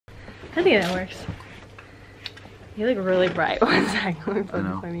I think that works. You look really bright. One sec. Let me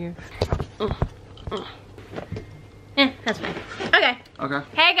focus on you. That's fine. Okay. Okay.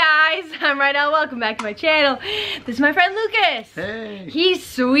 Hey guys, I'm Rydel. Welcome back to my channel. This is my friend Lucas. Hey. He's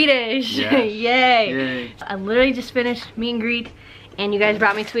Swedish. Yes. Yay. Yay. I literally just finished meet and greet, and you guys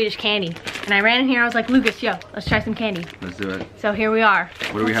brought me Swedish candy. And I ran in here. I was like, Lucas, yo, let's try some candy. Let's do it. So here we are.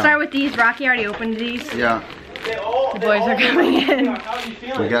 What do we have? Start with these. Rocky already opened these. Yeah. The boys are coming in.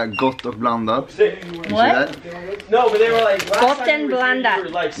 We got gott och blandat. You What? see that? No, but they were like, last Gott time and you were here, blandat. you were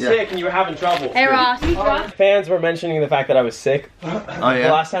like sick and you were having trouble. Hey Ross. Fans were mentioning the fact that I was sick Oh the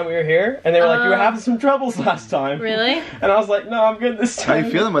yeah. last time we were here, and they were like, you were having some troubles last time. Really? And I was like, no, I'm good this How time.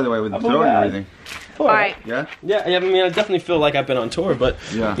 you feeling, by the way, with the I'm throat and bad. everything? Alright. Yeah. Yeah, I mean, I definitely feel like I've been on tour, but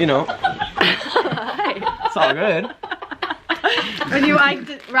Yeah. you know, it's all good. When you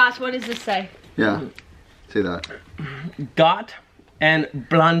Ross, what does this say? Yeah. Say that. Gott and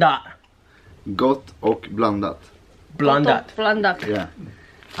blandat. Gott och blandat. Blandat. Blandat. Yeah.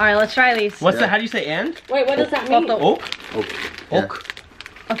 Alright, let's try these. What's Yeah. that? How do you say and? Wait, what does that mean? Oak? Oh. Yeah. Oak.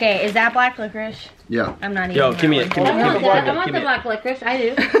 Okay, is that black licorice? Yeah. I'm not eating Yo, that give me one. it. Give me I want it. that. I want Give the me black licorice. I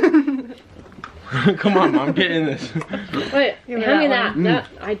do. it. Come on, Mom, get in this. Wait, Give me hand me that that. No,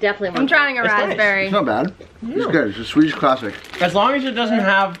 I definitely want I'm trying a It's nice. raspberry. It's not bad. It's good. It's a Swedish classic. As long as it doesn't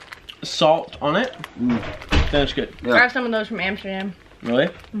have salt on it, then it's good. I Yeah. have some of those from Amsterdam. Really?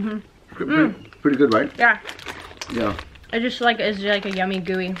 Pretty good, right? Yeah. Yeah. It's just like a yummy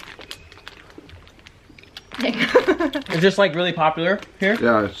gooey. Is this like really popular here?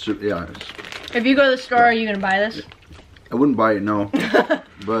 Yeah. It's. If you go to the store, are you gonna buy this? I wouldn't buy it, no.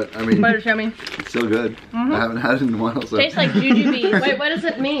 But I mean, But it's yummy. it's still good. I haven't had it in a while, so. Tastes like jujube. Wait, what does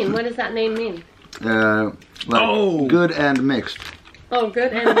it mean? What does that name mean? Like Oh. good and mixed. Oh,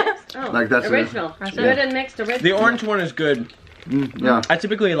 good and mixed. Oh, Like that's original. That's Good it. and mixed original. The orange one is good. Yeah. I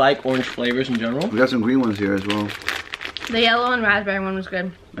typically like orange flavors in general. We got some green ones here as well. The yellow and raspberry one was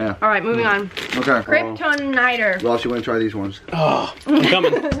good. Yeah. Alright, moving on. Okay. Kryptoniter. Ross, you want to try these ones? Oh, I'm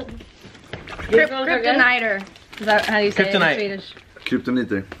coming. These ones are good? Kryptoniter. Is that how you say Kryptonite. it in Swedish?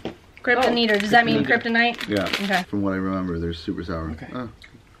 Kryptonite. Kryptoniter. Does that mean Kryptonite. kryptonite? Yeah. Okay. From what I remember, they're super sour. Okay. Oh.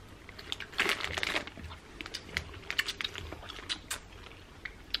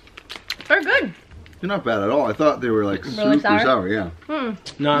 They're good. They're not bad at all. I thought they were like Really super sour? sour. Yeah.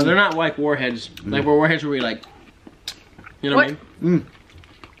 No, they're not like warheads. Like warheads where we like, you know what I mean?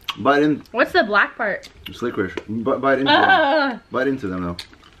 Bite in. What's the black part? It's licorice. Bite into them. Ah. Bite into them though.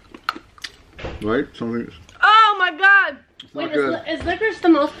 Right? Something. Oh my god. It's not Wait, good. is licorice the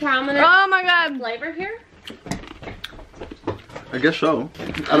most prominent Oh my god. flavor here? I guess so. I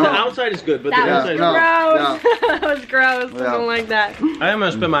The don't know. outside is good, but That the was inside no. gross. That was gross. Yeah. I don't like that. I am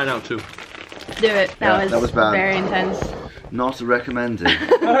gonna spit mine out too. Do it. Yeah, that was bad. Very intense. Not recommended.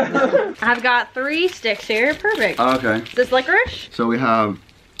 I've got 3 sticks here. Perfect. Okay. Is this licorice? So we have.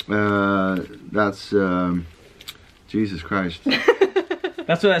 That's. Jesus Christ.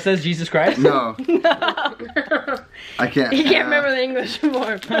 That's what that says, Jesus Christ? No. I can't. You can't remember the English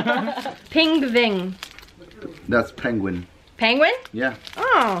form. Pingving. That's penguin. Penguin? Yeah.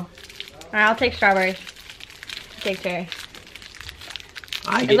 Oh. Alright, I'll take strawberries. Take cherry.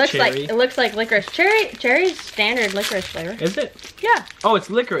 I It get looks cherry. like licorice. Cherry's standard licorice flavor. Is it? Yeah. Oh, it's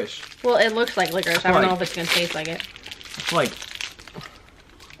licorice. Well, it looks like licorice. I don't Like- know if it's gonna taste like it. It's like,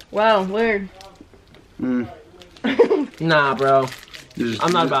 Whoa, weird. Mm. nah, bro. This is-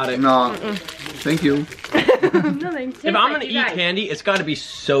 I'm not about it. No. Thank you. Nothing. If I'm gonna eat candy, it's gotta be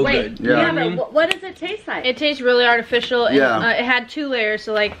so Wait, good. Yeah. You know yeah, what I mean? but what does it taste like? It tastes really artificial. And, Yeah. it had 2 layers,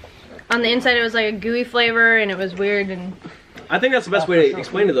 so like on the inside it was like a gooey flavor, and it was weird. And I think that's the best way to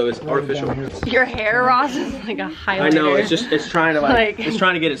explain it though, is artificial. your hair, Ross, is like a highlighter. I know, it's trying to Like- it's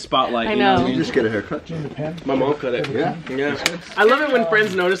trying to get its spotlight. I You know what know. I You mean? just get a haircut. My mom cut it. Yeah. Yeah. I love it when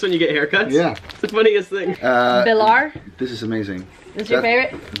friends notice when you get haircuts. Yeah. It's the funniest thing. Bilar. This is amazing. This your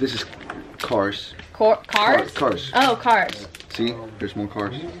favorite? This is cars. Cars? Cars. Oh, cars. See? There's more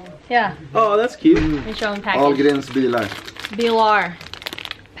cars. Yeah. Oh, that's cute. Let me show them All package. grens bilar. Bilar.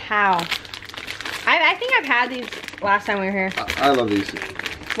 Pow. I think I've had these last time we were here. I love these.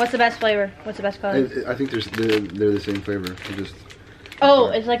 What's the best flavor? What's the best color? I think they're the same flavor. They're just. Oh,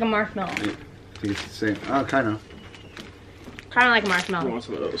 it's like a marshmallow. I think it's the same. Oh, kind of. Kind of like a I marshmallow. want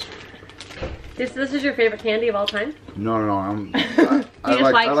some of those. This is your favorite candy of all time? No. I just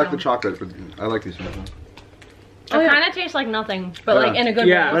like like I like some. the chocolate, but I like these ones. It kind of tastes like nothing, but like in a good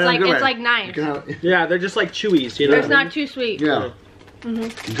Yeah. way. But in a good It's way. like nice. You can have- Yeah, they're just like chewies, you know. It's not too sweet. yeah.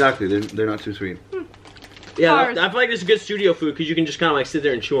 Exactly. They're not too sweet. Yeah, Cars. I feel like this is good studio food because you can just kind of like sit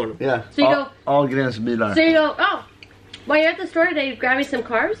there and chew on them. Yeah. So you go- All grens bilar. So you go, oh, While you're at the store, they grab me some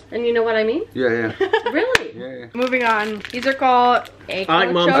carbs, and you know what I mean? Yeah. Really? Yeah. Moving on. These are called I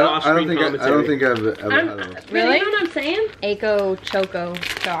like Mom's Choco. I don't think I've ever had those. Really? You know what I'm saying? Choco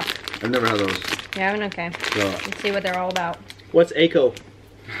chalk. I've never had those. You haven't? Okay. So, Let's see what they're all about. What's ACO?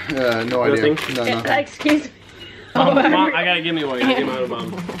 no idea. Nothing? No, nothing. Excuse me. Mom, I gotta give me one. You gotta give me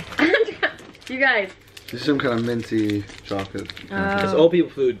one, Mom. You guys. This is some kind of minty chocolate. It's old people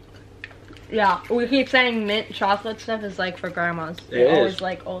food. Yeah, we keep saying mint chocolate stuff is like for grandmas. It They is. always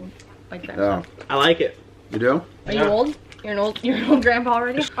like old, like that Yeah. stuff. I like it. You do? Are you old? You're an old grandpa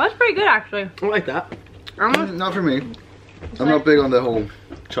already? Oh, that's pretty good actually. I like that. Not for me. I'm not big on the whole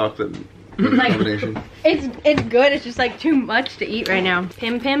chocolate combination. It's good. It's just like too much to eat right now.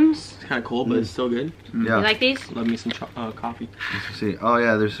 Pims. It's kind of cool, but it's still good. Yeah. You like these? Love me some coffee. Let's see. Oh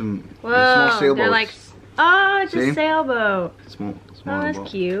yeah, there's some Whoa, small sailboats. they're like, oh, it's See? a sailboat. Small Oh, that's boat.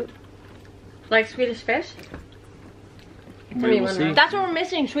 cute. Like Swedish fish? Maybe we'll see. That's what we're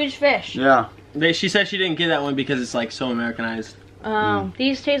missing, Swedish fish. Yeah. She said she didn't get that one because it's like so Americanized. Oh,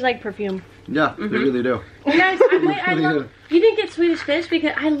 these taste like perfume. Yeah, they really do. You guys, I love. You didn't get Swedish fish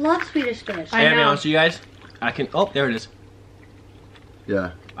because I love Swedish fish. I Hey, to be know. honest with you guys, I can. Oh, there it is.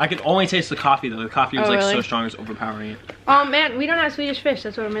 Yeah. I can only taste the coffee though. The coffee was Oh, like so really? strong, it's overpowering it. Oh man, we don't have Swedish fish.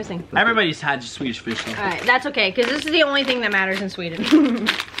 That's what we're missing. Everybody's had Swedish fish though. Alright, that's okay, because this is the only thing that matters in Sweden.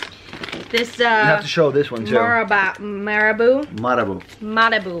 This, You have to show this one too. Marabou.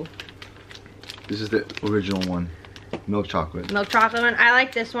 Marabu. This is the original one. Milk chocolate. Milk chocolate one. I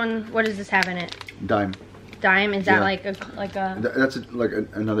like this one. What does this have in it? Dime. Dime? Is that Yeah. like a? That's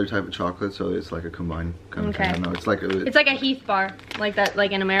another type of chocolate, so it's like a combined kind of Okay. thing. No, it's like a. It's like a Heath bar, like that,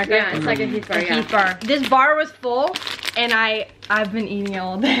 like in America. Yeah, it's like a Heath bar. A Yeah. Heath bar. This bar was full, and I've been eating it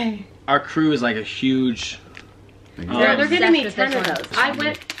all day. Our crew is like a huge. They're giving me obsessed 10 with of this those. I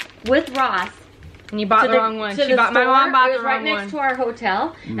went with Ross. And you bought the wrong one. She bought my mom bought It the was right wrong next one. to our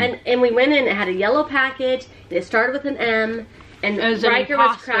hotel, and we went in. It had a yellow package. It started with an M, and It was an Riker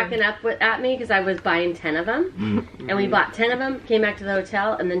was imposter. cracking up at me because I was buying 10 of them, and we bought 10 of them. Came back to the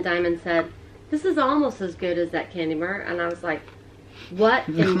hotel, and then Diamond said, "This is almost as good as that candy bar," and I was like, "What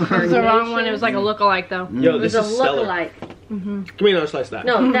It was incarnation?" the wrong one. It was like a lookalike though. Yo, It this was a is stellar. lookalike. Give me another slice of that.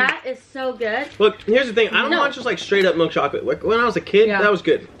 No, that is so good. Look, here's the thing. I don't No. want just like straight up milk chocolate. Like when I was a kid, Yeah. that was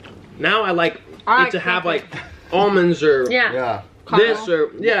good. Now I like I it to like have chocolate. like almonds or Yeah. Yeah. this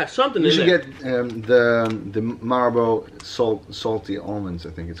or something. You in should there. get the Marabou salty almonds. I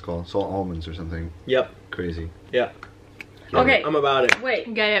think it's called salt almonds or something. Yep. Crazy. Yeah. Okay. I'm about it.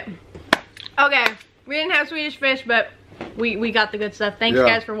 Wait. Get it. Okay, we didn't have Swedish fish, but we got the good stuff. Thanks Yeah.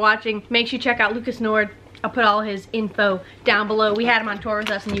 guys for watching. Make sure you check out Lucas Nord. I'll put all his info down below. We had him on tour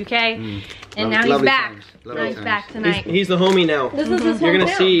with us in UK, and now he's Lovely back. times. Now Lovely he's times. back tonight. He's the homie now. This is his You're gonna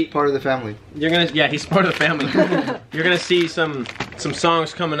hometown. see. Part of the family. Yeah, he's part of the family. You're gonna see some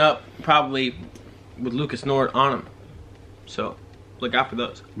songs coming up probably with Lucas Nord on them. So look out for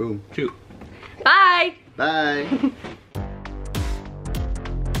those. Boom. Shoot. Bye. Bye.